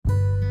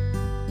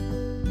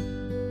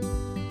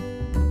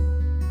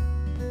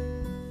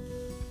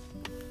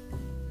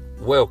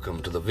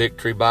Welcome to the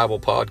Victory Bible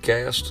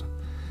Podcast.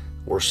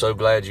 We're so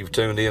glad you've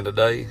tuned in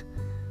today.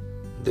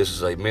 This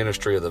is a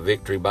ministry of the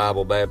Victory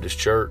Bible Baptist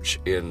Church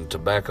in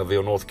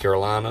Tobaccoville, North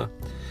Carolina.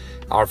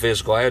 Our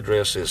physical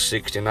address is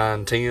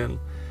 6910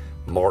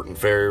 Martin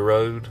Ferry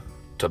Road,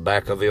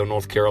 Tobaccoville,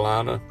 North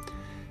Carolina,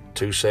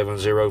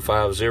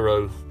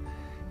 27050.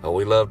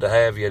 We love to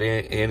have you at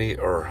any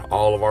or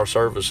all of our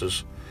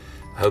services.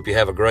 I hope you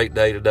have a great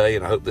day today,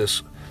 and I hope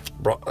this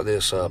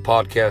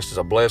podcast is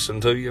a blessing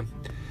to you.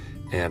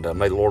 And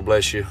may the Lord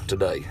bless you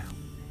today.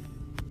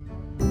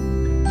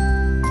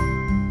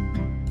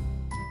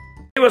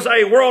 He was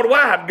a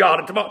worldwide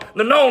God,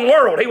 the known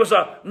world. He was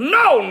a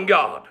known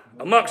God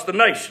amongst the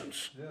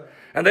nations.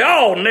 And they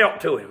all knelt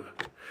to him.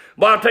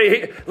 But I'll tell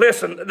you,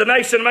 listen, the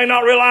nation may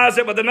not realize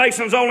it, but the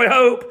nation's only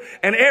hope,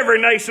 and every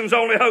nation's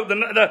only hope,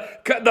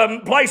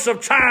 the place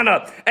of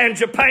China and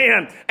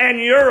Japan and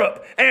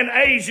Europe and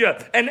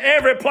Asia and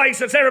every place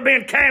that's ever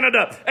been,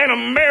 Canada and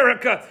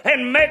America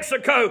and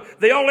Mexico,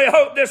 the only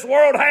hope this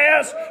world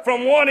has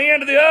from one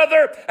end to the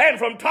other and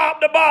from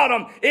top to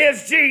bottom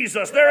is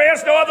Jesus. There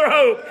is no other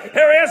hope.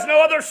 There is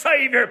no other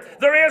Savior.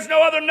 There is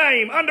no other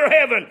name under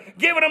heaven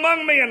given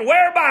among men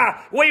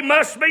whereby we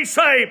must be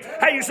saved.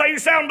 Hey, you say you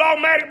sound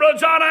dogmatic, Brother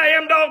John. I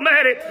am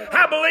dogmatic.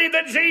 I believe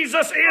that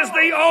Jesus is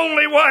the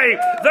only way.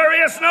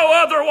 There is no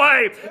other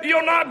way.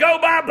 You'll not go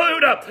by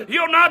Buddha.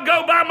 You'll not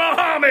go by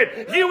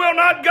Muhammad. You will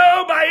not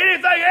go by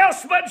anything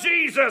else but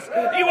Jesus.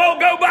 You won't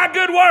go by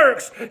good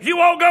works. You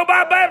won't go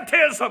by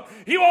baptism.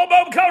 You won't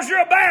go because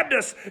you're a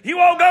Baptist. You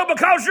won't go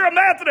because you're a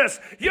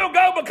Methodist. You'll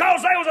go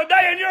because there was a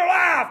day in your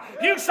life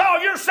you saw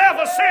yourself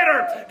a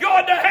sinner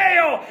going to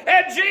hell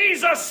and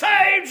Jesus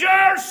saved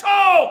your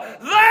soul.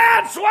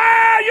 That's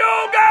where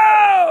you'll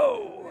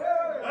go.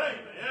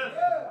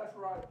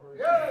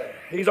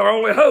 He's our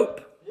only hope.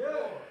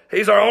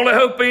 He's our only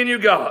hope in you,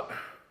 God.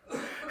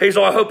 He's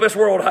our hope this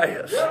world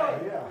has.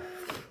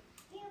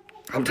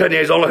 I'm telling you,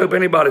 he's the only hope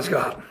anybody's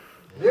got.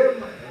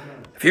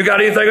 If you got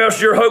anything else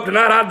your hope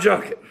tonight, I'd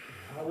junk it.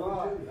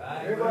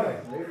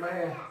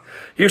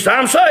 You say,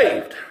 I'm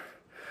saved.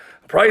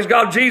 Praise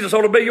God, Jesus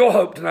ought to be your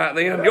hope tonight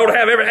then. You ought to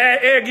have every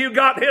egg you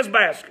got in his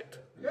basket.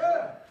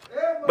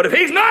 But if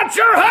he's not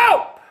your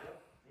hope,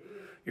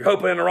 you're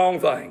hoping in the wrong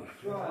thing.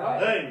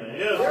 Amen.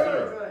 Yes,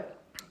 sir.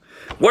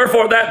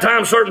 Wherefore at that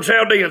time certain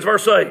Chaldeans,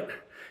 verse 8,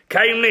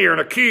 came near and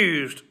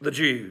accused the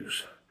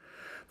Jews.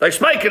 They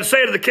spake and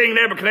said to the king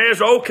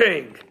Nebuchadnezzar, O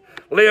king,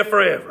 live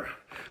forever.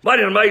 But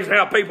it's amazing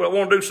how people that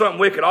want to do something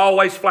wicked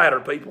always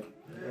flatter people.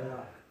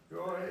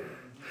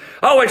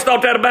 I always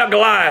thought that about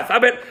Goliath. I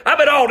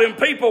bet all them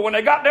people, when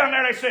they got down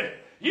there, they said,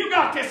 you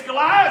got this,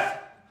 Goliath.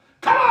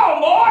 Come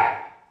on, boy.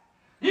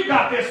 You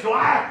got this,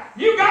 Goliath.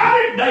 You got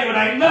it. David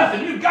ain't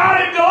nothing. You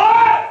got it,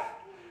 Goliath.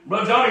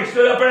 Brother Johnny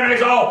stood up there and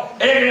he's all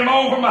egging him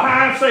on from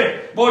behind and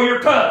said, boy, you're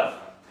tough.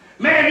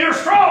 Man, you're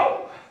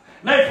strong.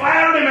 And they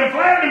flattered him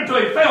until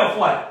he fell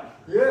flat.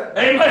 Yeah.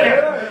 Amen.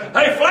 Yeah.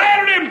 They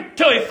flattered him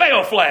till he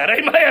fell flat.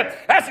 Amen.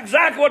 That's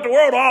exactly what the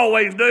world will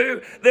always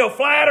do. They'll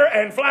flatter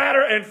and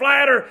flatter and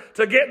flatter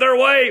to get their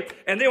way.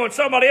 And then when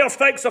somebody else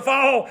takes a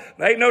fall,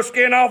 there ain't no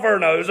skin off her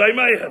nose.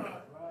 Amen.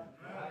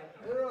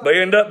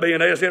 They end up being,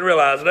 they just didn't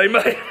realize it.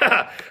 Amen.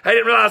 They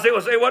didn't realize it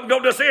wasn't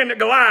going to just end at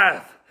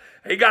Goliath.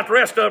 He got the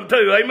rest of them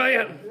too.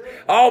 Amen.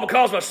 All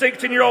because of a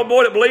 16-year-old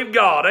boy that believed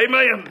God.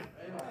 Amen.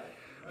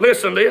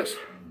 Listen to this.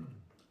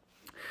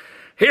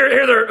 Here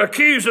they're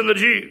accusing the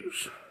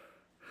Jews.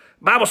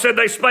 The Bible said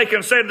they spake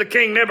and said to the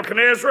king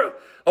Nebuchadnezzar,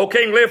 O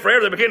king, live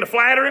forever. They begin to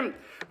flatter him.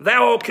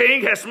 Thou, O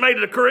king, hast made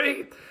a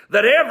decree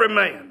that every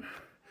man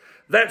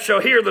that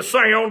shall hear the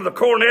sound of the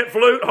cornet,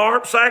 flute,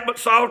 harp, sackbut,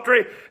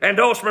 psaltery, and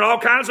dulcimer, and all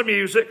kinds of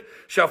music,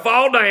 shall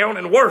fall down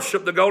and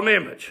worship the golden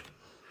image.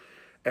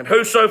 And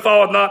whoso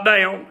falleth not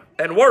down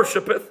and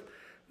worshipeth,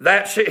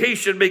 that he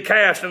should be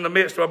cast in the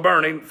midst of a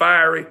burning,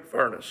 fiery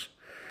furnace.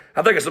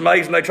 I think it's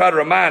amazing they try to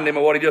remind him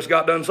of what he just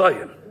got done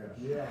saying.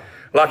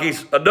 Like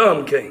he's a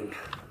dumb king.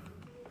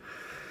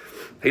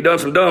 He done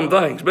some dumb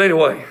things. But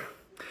anyway,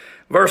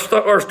 verse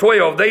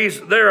 12,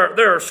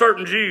 there are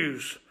certain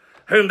Jews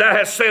whom thou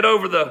hast set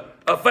over the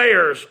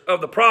affairs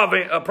of the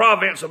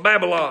province of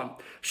Babylon,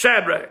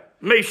 Shadrach,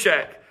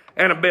 Meshach,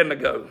 and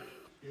Abednego.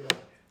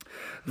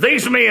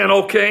 These men,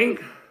 O king,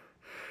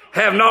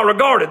 have not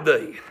regarded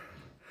thee.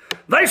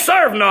 They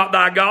serve not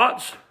thy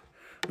gods,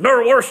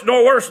 nor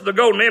worship the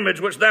golden image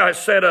which thou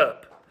hast set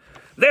up.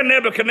 Then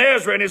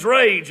Nebuchadnezzar in his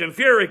rage and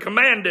fury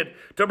commanded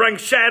to bring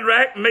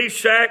Shadrach,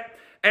 Meshach,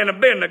 and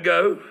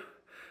Abednego.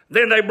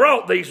 Then they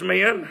brought these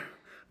men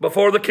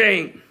before the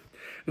king.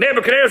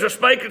 Nebuchadnezzar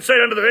spake and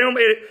said unto them,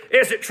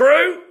 Is it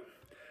true,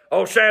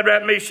 O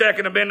Shadrach, Meshach,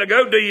 and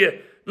Abednego, do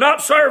you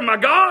not serve my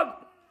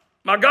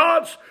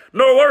gods,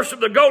 nor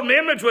worship the golden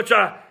image which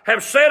I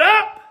have set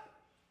up?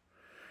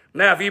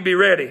 Now if you be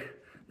ready,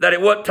 that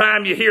at what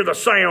time you hear the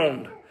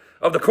sound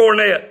of the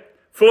cornet,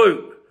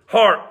 flute,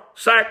 harp,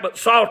 sackbut,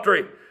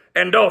 psaltery,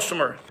 and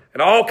dulcimer,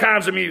 and all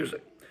kinds of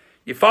music,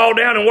 you fall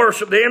down and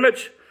worship the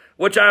image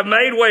which I have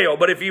made well.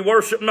 But if you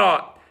worship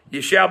not, you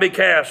shall be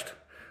cast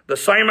the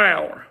same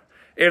hour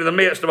into the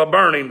midst of a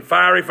burning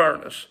fiery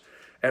furnace.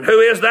 And who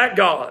is that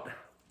God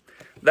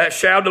that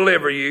shall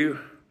deliver you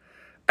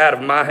out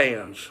of my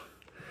hands?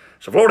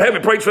 So, Lord, help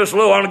me preach this a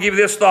little. I want to give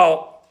you this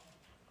thought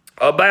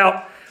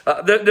about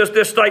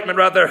this statement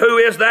right there. Who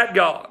is that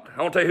God?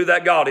 I want to tell you who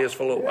that God is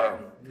for a little while.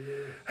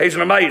 He's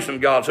an amazing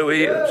God, so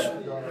He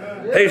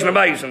is. He's an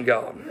amazing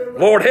God.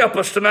 Lord, help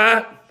us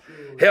tonight.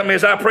 Help me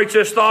as I preach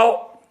this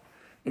thought.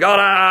 God,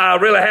 I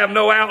really have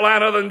no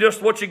outline other than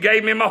just what you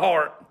gave me in my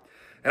heart.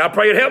 And I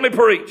pray you'd help me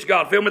preach.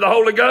 God, fill me with the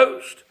Holy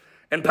Ghost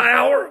and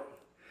power.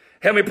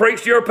 Help me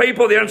preach to your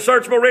people the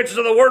unsearchable riches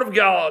of the Word of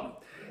God.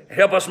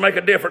 Help us make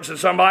a difference in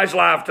somebody's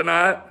life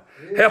tonight.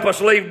 Help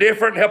us leave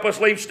different. Help us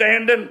leave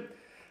standing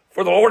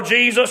for the Lord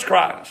Jesus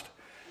Christ.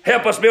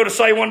 Help us be able to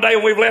say one day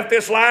when we've left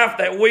this life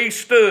that we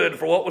stood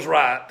for what was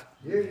right.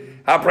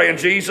 I pray in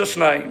Jesus'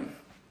 name.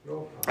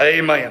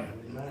 Amen.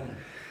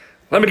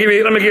 Let me give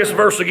you this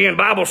verse again. The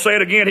Bible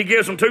said again, He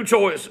gives them two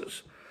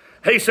choices.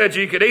 He said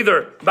you could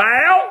either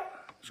bow,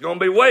 it's going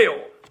to be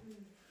well,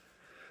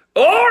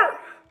 or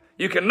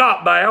you can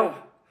not bow,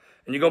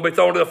 and you're going to be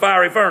thrown into the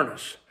fiery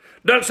furnace.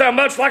 Doesn't sound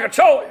much like a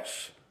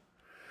choice.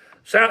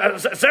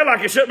 Sound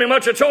like it shouldn't be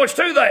much of a choice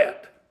to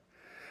that.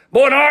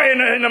 Boy,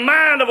 in the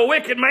mind of a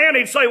wicked man,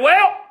 he'd say,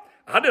 well,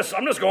 I'm just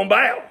going to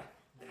bow.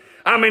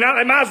 I mean,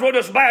 I might as well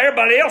just bow.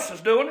 Everybody else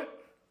is doing it.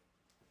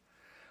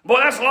 Boy,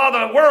 that's a lot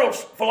of the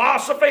world's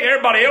philosophy.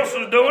 Everybody else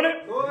is doing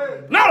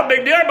it. Not a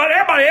big deal.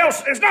 Everybody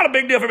else, it's not a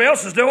big deal if everybody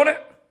else is doing it.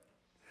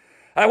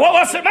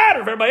 What's it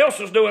matter if everybody else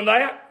is doing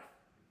that?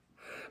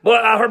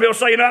 But I heard people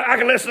say, I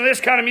can listen to this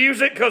kind of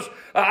music because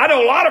I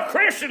know a lot of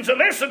Christians that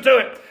listen to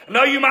it.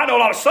 No, you might know a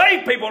lot of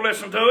saved people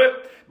listen to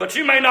it, but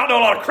you may not know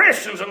a lot of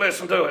Christians that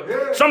listen to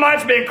it. Somebody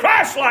that's being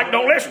Christ-like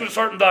don't listen to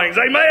certain things.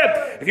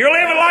 Amen. If you're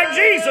living like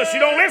Jesus, you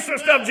don't listen to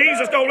stuff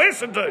Jesus don't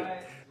listen to.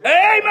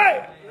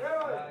 Amen.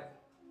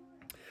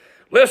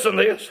 Listen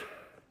to this.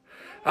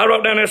 I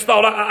wrote down this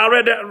thought. I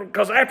read that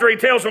because after he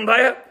tells them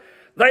that,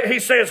 he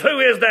says, who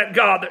is that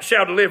God that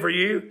shall deliver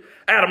you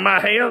out of my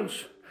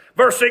hands?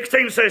 Verse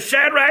 16 says,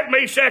 Shadrach,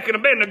 Meshach, and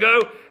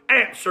Abednego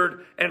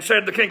answered and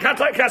said to the king. Can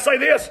I say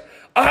this?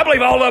 I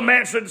believe all of them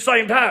answered at the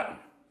same time.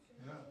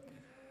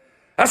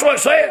 That's what it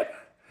said.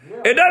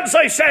 It doesn't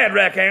say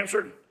Shadrach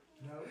answered.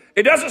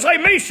 It doesn't say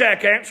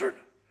Meshach answered.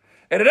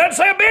 And it doesn't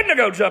say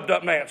Abednego jumped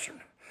up and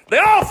answered. They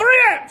all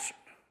three answered.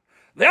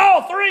 They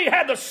all three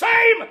had the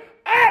same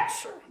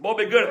answer. Boy,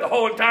 it'd be good if the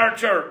whole entire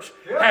church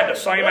had the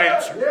same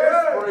answer.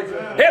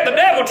 If the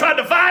devil tried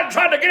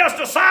to get us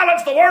to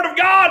silence the Word of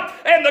God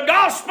and the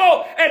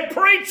gospel and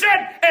preaching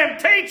and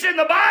teaching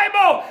the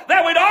Bible,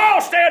 that we'd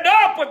all stand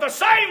up with the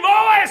same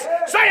voice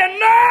saying,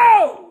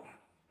 no,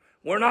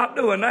 we're not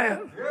doing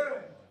that.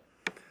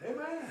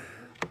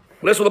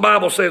 Listen what the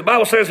Bible says. The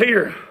Bible says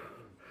here,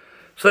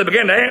 so they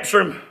began to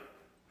answer him.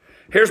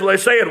 Here's what they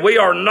said, we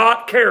are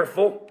not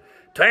careful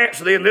to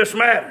answer thee in this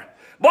matter.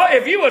 Boy,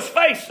 if you was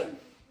facing,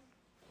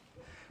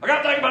 I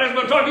got to think about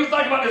this, but if you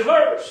think about this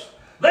verse,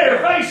 they are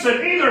facing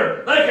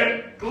either they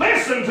can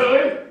listen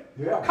to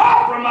him,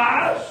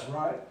 compromise,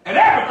 and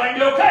everything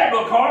be okay,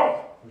 Brother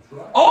Carl,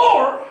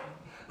 or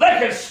they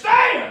can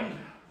stand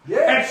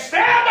and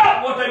stand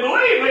up what they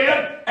believe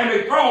in and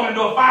be thrown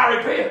into a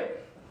fiery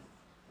pit,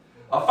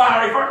 a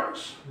fiery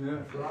furnace.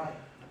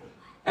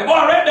 And boy,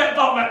 I read that and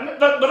thought,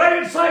 but they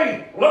didn't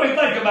say, let me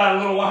think about it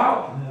a little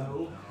while.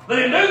 No. They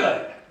didn't do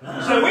that.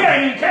 So we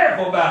ain't even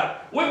careful about it.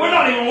 We're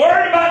not even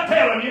worried about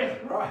telling you.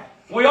 Right.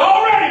 We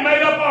already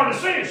made up our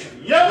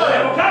decision. Yeah.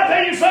 Well, can I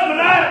tell you something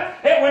tonight?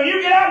 When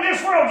you get out in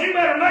this world, you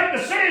better make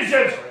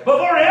decisions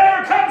before it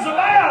ever comes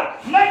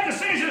about. Make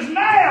decisions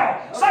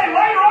now. Say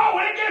later on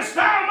when it gets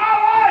time in my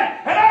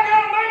life and I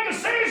got to make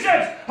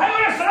decisions. Hey,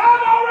 listen,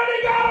 I've already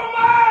got them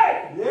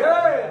made.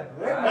 Yeah.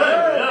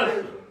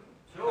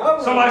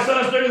 Somebody said,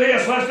 let's do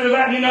this, let's do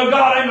that, and you know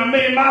God ain't a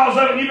million miles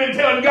of it, and you've been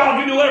telling God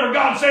you do whatever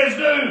God says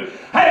do.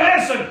 Hey,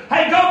 listen,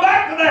 go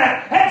back to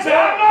that and say,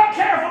 I'm not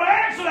careful to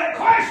answer that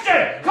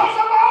question because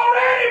I've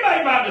already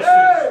made my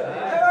decision.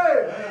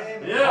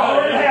 Yeah. I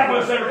already have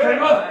what's ever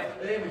came up.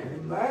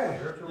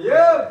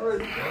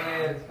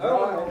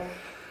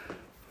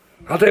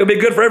 I'll tell you, it'll be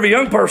good for every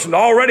young person to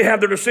already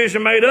have their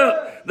decision made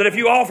up that if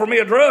you offer me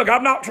a drug,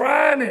 I'm not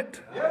trying it.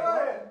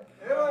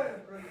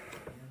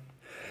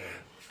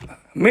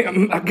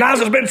 Guys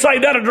that's been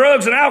saved out of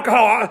drugs and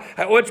alcohol,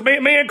 which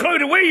me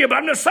included with you, but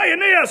I'm just saying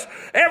this.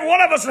 Every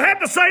one of us have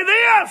to say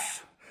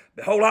this. It'd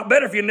be a whole lot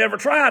better if you never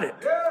tried it.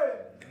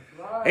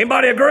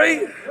 Anybody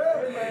agree?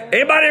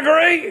 Anybody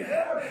agree?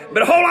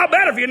 But a whole lot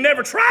better if you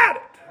never tried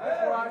it.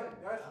 That's right.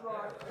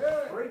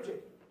 Preach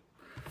it.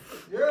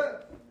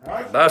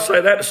 I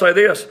say that to say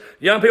this.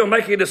 Young people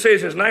making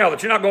decisions now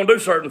that you're not going to do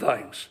certain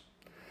things.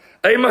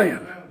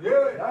 Amen.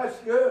 Good. That's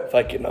good.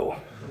 Thank you, Noah.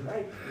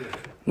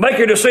 Make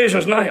your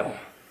decisions now.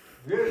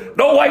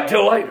 Don't wait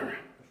till later.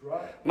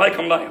 Make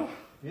them now.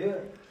 Boy,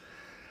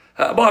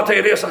 I'll tell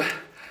you this.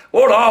 We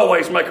ought to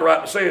always make the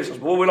right decisions,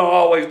 but we don't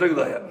always do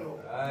that.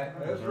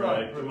 That's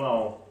right. Come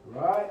on.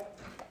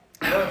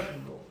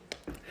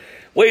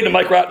 We need to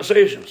make right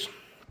decisions.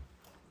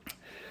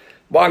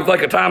 Well, I can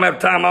think of time after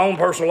time in my own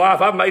personal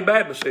life I've made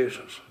bad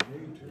decisions.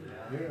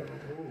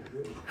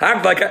 I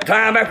can think of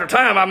time after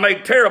time I've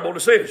made terrible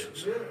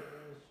decisions.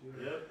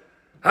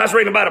 I was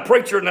reading about a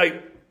preacher and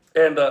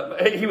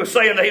he was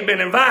saying that he'd been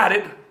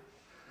invited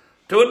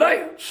to a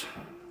dance.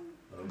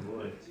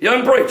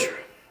 Young preacher.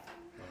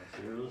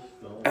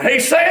 And he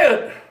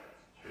said,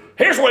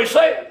 here's what he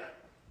said.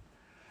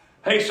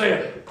 He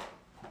said,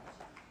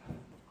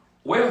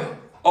 well,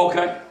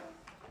 okay.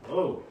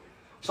 Oh.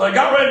 So they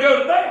got ready to go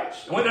to the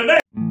dance. And went to the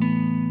dance.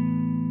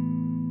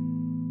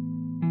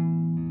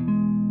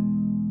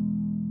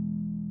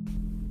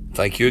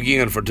 Thank you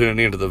again for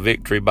tuning into the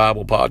Victory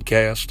Bible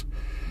Podcast.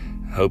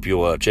 I hope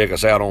you'll check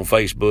us out on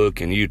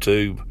Facebook and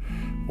YouTube,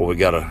 where we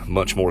got a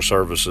much more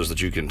services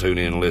that you can tune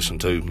in and listen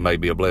to. May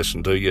be a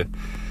blessing to you.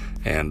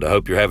 And I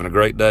hope you're having a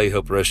great day.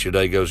 Hope the rest of your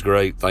day goes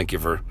great. Thank you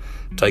for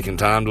taking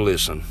time to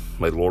listen.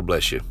 May the Lord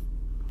bless you.